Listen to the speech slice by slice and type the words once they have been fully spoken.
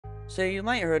So you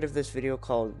might heard of this video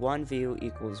called 1 view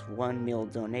equals 1 meal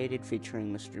donated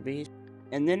featuring MrBeast.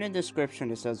 And then in the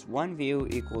description it says 1 view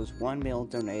equals 1 meal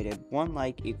donated, 1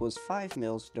 like equals 5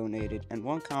 meals donated, and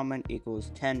 1 comment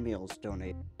equals 10 meals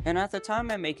donated. And at the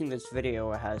time I'm making this video,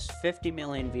 it has 50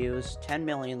 million views, 10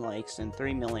 million likes, and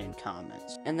 3 million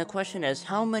comments. And the question is,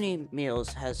 how many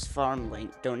meals has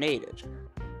FarmLink donated?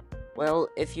 Well,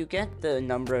 if you get the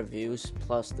number of views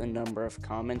plus the number of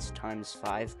comments times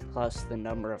 5 plus the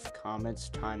number of comments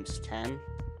times 10,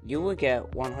 you will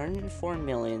get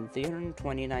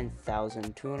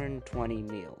 104,329,220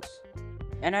 meals.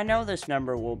 And I know this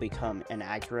number will become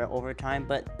inaccurate over time,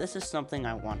 but this is something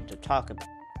I wanted to talk about.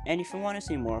 And if you want to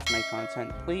see more of my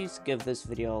content, please give this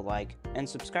video a like and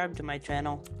subscribe to my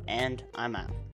channel, and I'm out.